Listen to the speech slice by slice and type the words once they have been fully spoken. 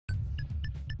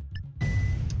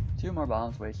2 more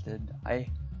bombs wasted. I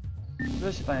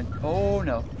really should find. Oh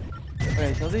no.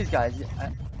 Okay, so these guys.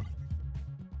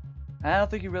 I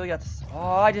don't think you really got. Oh,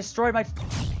 I destroyed my.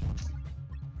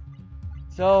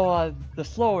 So the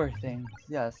slower things,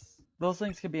 yes, those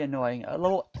things can be annoying. At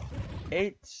level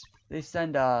 8, they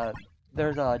send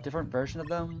there's a different version of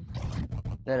them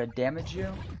that damage you.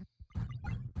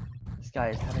 This guy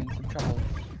is having some trouble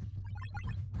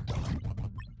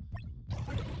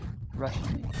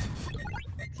rushing me.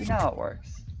 See, now it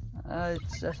works.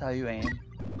 It's just how you aim.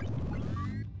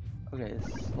 Okay,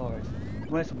 it's slower.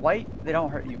 When it's white, they don't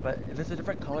hurt you, but if it's a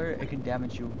different color, it can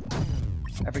damage you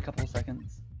every couple of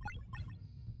seconds.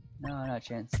 No, not a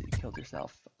chance. You killed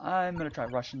yourself. I'm gonna try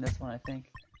rushing this one, I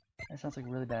think. That sounds like a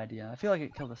really bad idea. I feel like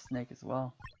it killed a snake as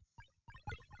well.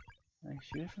 Can I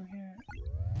shoot it from here?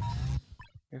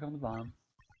 Here comes the bomb.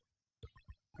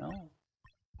 No.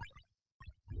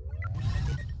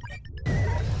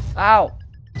 Ow!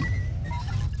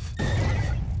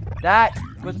 That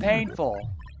was painful.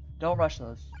 Don't rush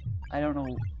those. I don't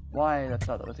know why I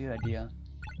thought that was a good idea.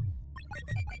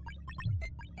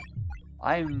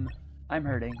 I'm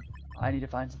hurting. I need to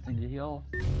find something to heal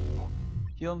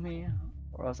me,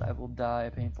 or else I will die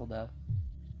a painful death.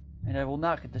 And I will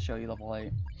not get to show you level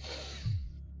 8.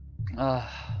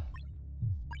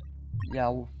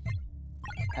 Yeah.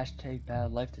 Hashtag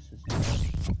bad life decisions.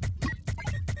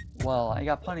 Well, I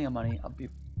got plenty of money. I'll be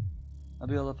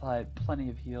able to apply plenty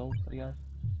of heals, I guess.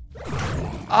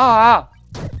 Ah!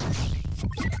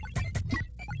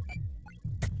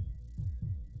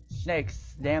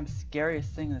 Snakes, damn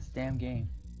scariest thing in this damn game.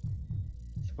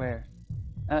 I swear.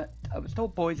 I was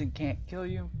told poison can't kill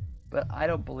you, but I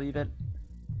don't believe it.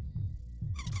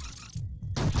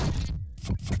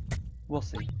 We'll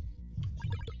see.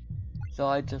 So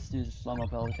I just used a slow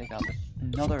mobile to take out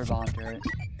another bomb turret.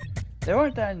 They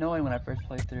weren't that annoying when I first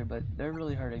played through, but they're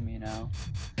really hurting me now.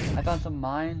 I found some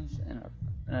mines and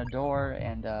a door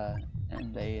and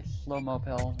a slow-mo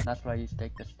pill, and that's what I used to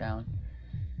take this down.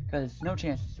 Because no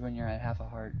chances when you're at half a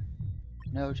heart.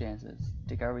 No chances.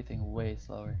 Take everything way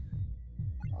slower.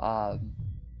 I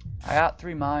got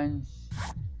 3 mines.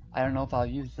 I don't know if I'll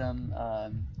use them.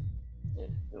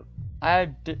 I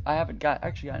haven't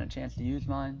actually gotten a chance to use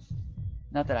mines.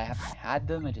 Not that I haven't had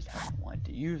them, I just haven't wanted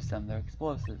to use them. They're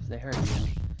explosives. They hurt you.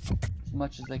 As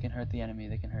much as they can hurt the enemy,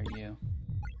 they can hurt you.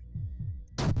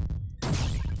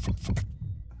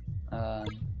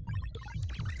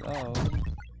 So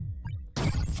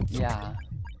yeah.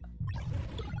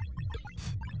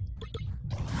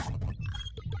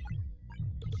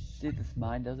 See if this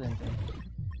mine does anything.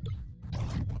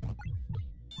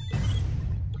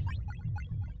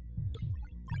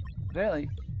 Apparently,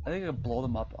 I think it'll blow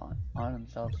them up on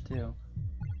themselves too.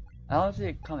 I don't see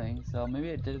it coming, so maybe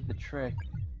it did the trick.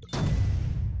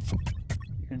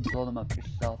 You can blow them up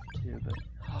yourself too, but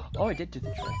oh, it did do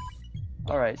the trick.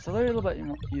 Alright, so they're a little bit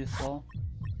useful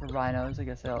for rhinos. I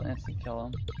guess they'll instantly kill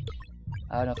them.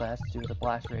 I don't know if that has to do with the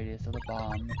blast radius or the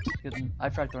bomb. Because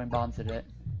I've tried throwing bombs at it,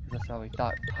 because that's how we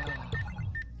thought.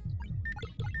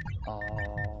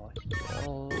 Oh,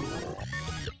 heals.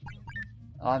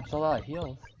 Oh, I'm still out of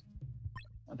heals.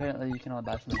 Apparently, you can only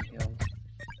buy so many heals.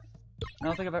 I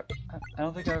don't think I've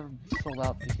ever sold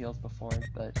out the heals before,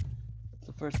 but it's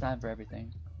the first time for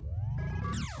everything.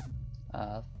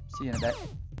 See you in a bit.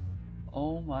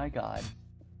 Oh my god.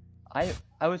 I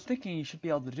was thinking you should be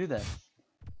able to do this,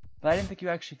 but I didn't think you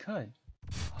actually could.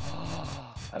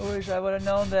 I wish I would have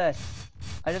known this.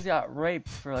 I just got raped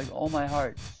for like all my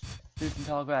hearts through some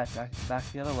tall grass back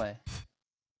the other way.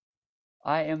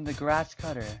 I am the grass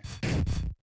cutter.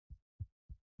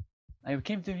 I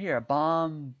came through here, a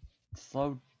bomb,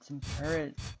 slowed some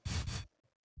turrets,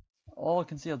 all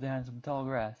concealed behind some tall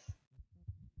grass.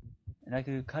 And I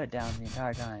could cut it down the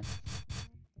entire time.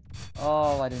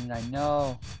 Oh, why didn't I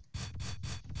know?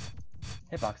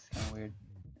 Hitbox is kind of weird.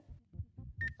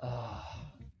 Oh,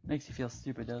 makes you feel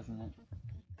stupid, doesn't it?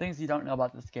 Things you don't know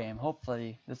about this game.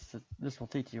 Hopefully, this will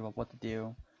teach you what to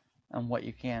do and what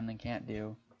you can and can't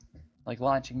do. Like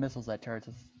launching missiles at turrets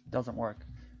doesn't work.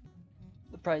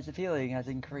 The price of healing has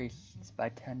increased by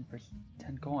 10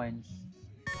 coins.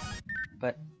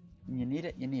 But you need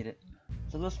it, you need it.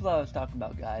 So this is what I was talking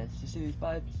about, guys. You see these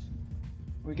pipes?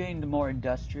 We're getting to more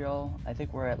industrial. I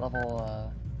think we're at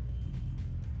level,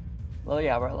 well,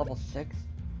 yeah, we're at level 6.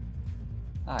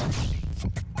 Alright.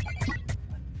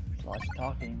 There's less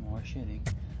talking, more shooting.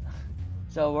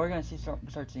 So we're gonna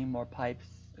start seeing more pipes.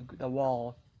 The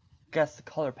wall, I guess the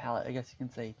color palette, I guess you can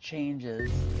say,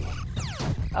 changes.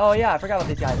 Oh yeah, I forgot about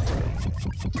these guys.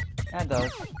 And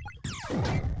those.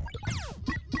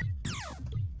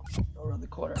 Go around the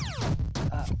corner.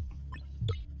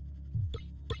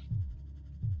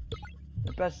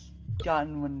 best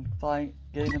gotten when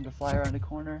getting them to fly around the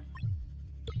corner.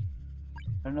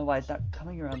 I don't know why it's not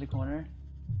coming around the corner.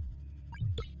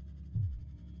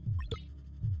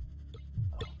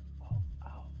 Oh,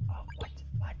 what?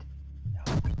 No.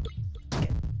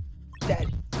 Get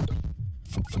dead.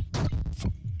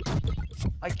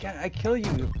 I kill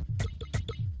you.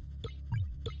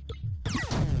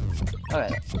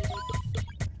 Okay.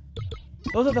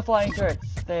 Those are the flying turrets.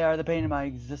 They are the bane of my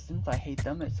existence. I hate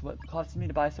them. It's what causes me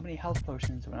to buy so many health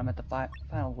potions when I'm at the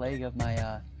final leg of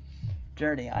my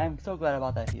journey. I am so glad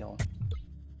about that heal.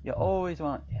 You always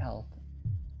want health.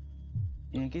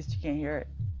 In case you can't hear it,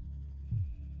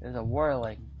 there's a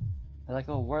whirling. They're like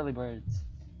little whirly birds.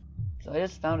 So I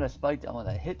just found a spiked element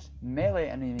that hits melee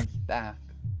enemies back.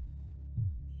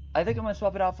 I think I'm gonna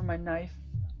swap it out for my knife.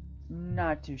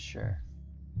 Not too sure.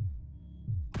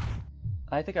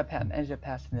 I think I ended up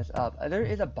passing this up. There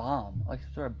is a bomb, like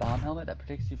some sort of bomb helmet that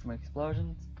protects you from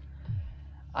explosions.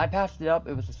 I passed it up.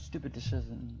 It was a stupid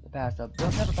decision to pass up.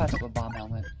 Don't never pass up a bomb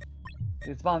helmet,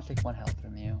 because bombs take 1 health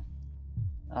from you.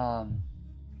 I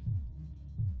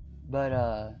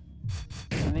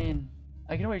mean,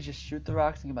 I can always just shoot the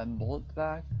rocks and get my bullets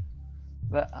back.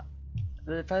 But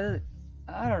if I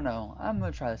don't know. I'm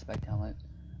gonna try the spiked helmet.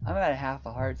 I'm at half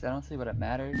a heart, so I don't see what it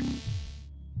matters.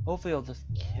 Hopefully it'll just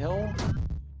kill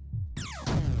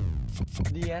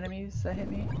the enemies that hit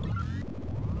me.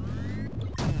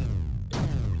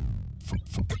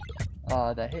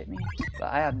 That hit me, but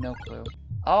I have no clue.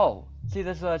 Oh, see,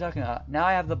 this is what I'm talking about. Now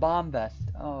I have the bomb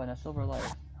vest. Oh, and a silver light.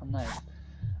 How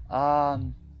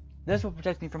nice. This will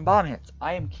protect me from bomb hits.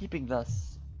 I am keeping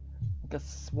this like a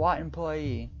SWAT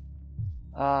employee.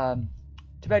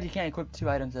 Too bad you can't equip 2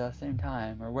 items at the same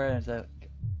time, or wear it's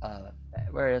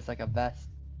like a vest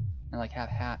and like have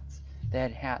hats. They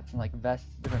had hats and like vests,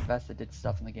 different vests that did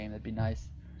stuff in the game. That'd be nice.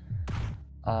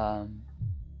 Up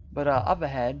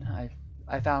ahead,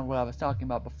 I found what I was talking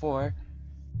about before.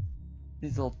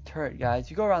 These little turret guys.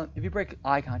 You go around. If you break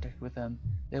eye contact with them,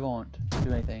 they won't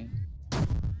do anything.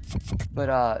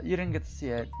 But you didn't get to see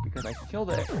it because I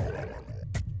killed it.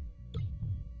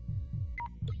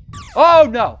 Oh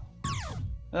no!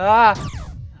 Ah!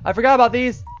 I forgot about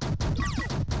these.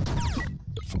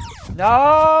 No,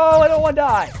 I don't want to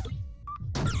die.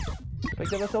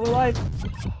 Picked up a silver life.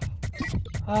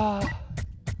 Ah.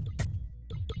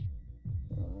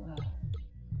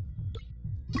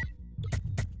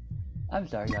 I'm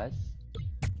sorry, guys.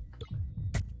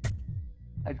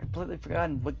 I'd completely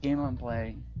forgotten what game I'm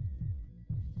playing.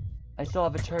 I still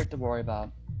have a turret to worry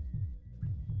about.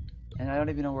 And I don't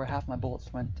even know where half my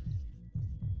bullets went.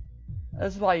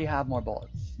 This is why you have more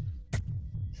bullets.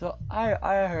 So I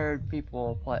heard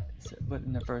people put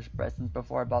in their first impressions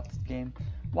before about this game.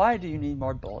 Why do you need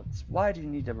more bullets? Why do you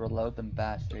need to reload them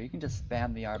faster? You can just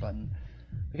spam the R button.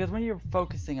 Because when you're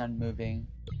focusing on moving,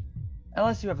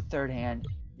 unless you have a third hand,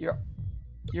 you're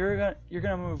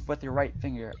gonna move with your right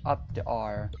finger up to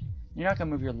R. You're not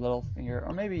gonna move your little finger,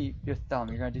 or maybe your thumb.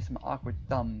 You're gonna do some awkward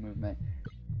thumb movement,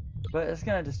 but it's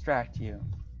gonna distract you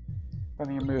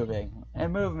from your moving.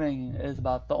 And moving is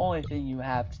about the only thing you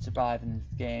have to survive in this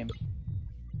game.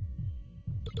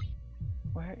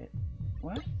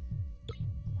 What?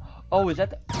 Oh, is that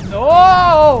the—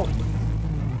 No!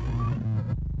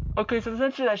 Okay, so the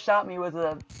sentry that shot me was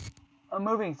a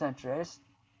moving sentry.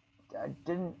 I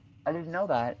didn't know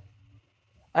that.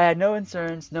 I had no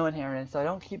insurance, no inheritance, so I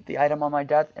don't keep the item on my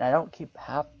death, and I don't keep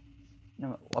a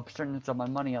percentage of my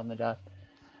money on the death.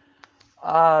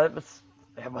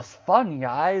 It was fun,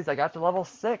 guys. I got to level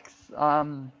 6.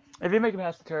 If you make it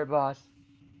past the curve boss,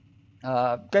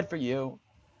 good for you.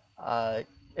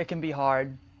 It can be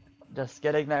hard just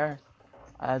getting there,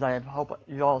 as I hope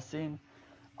you all seen.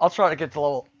 I'll try to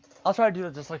do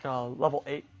just like a level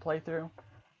 8 playthrough.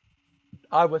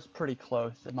 I was pretty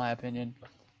close, in my opinion.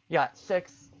 Yeah,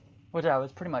 6, which I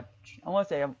was pretty much, I want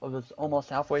to say I was almost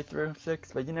halfway through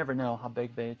 6, but you never know how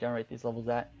big they generate these levels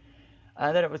at.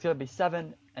 And then it was going to be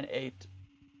 7 and 8.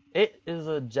 8 is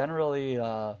a generally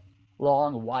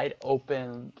long, wide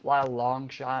open, a lot of long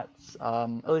shots.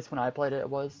 At least when I played it, it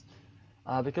was.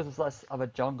 Because it's less of a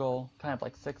jungle, kind of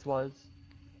like 6 was.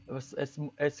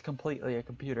 It's completely a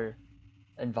computer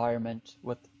environment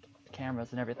with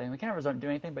cameras and everything. The cameras don't do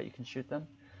anything, but you can shoot them.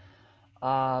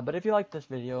 But if you like this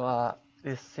video,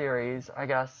 this series, I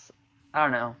guess, I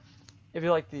don't know. If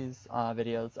you like these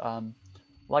videos,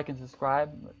 like and subscribe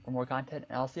for more content,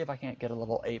 and I'll see if I can't get a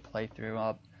level 8 playthrough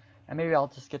up. And maybe I'll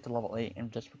just get to level 8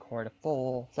 and just record a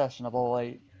full session of level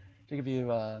 8 to give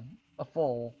you I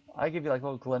give you like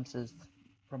little glimpses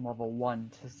from level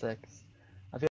 1 to 6.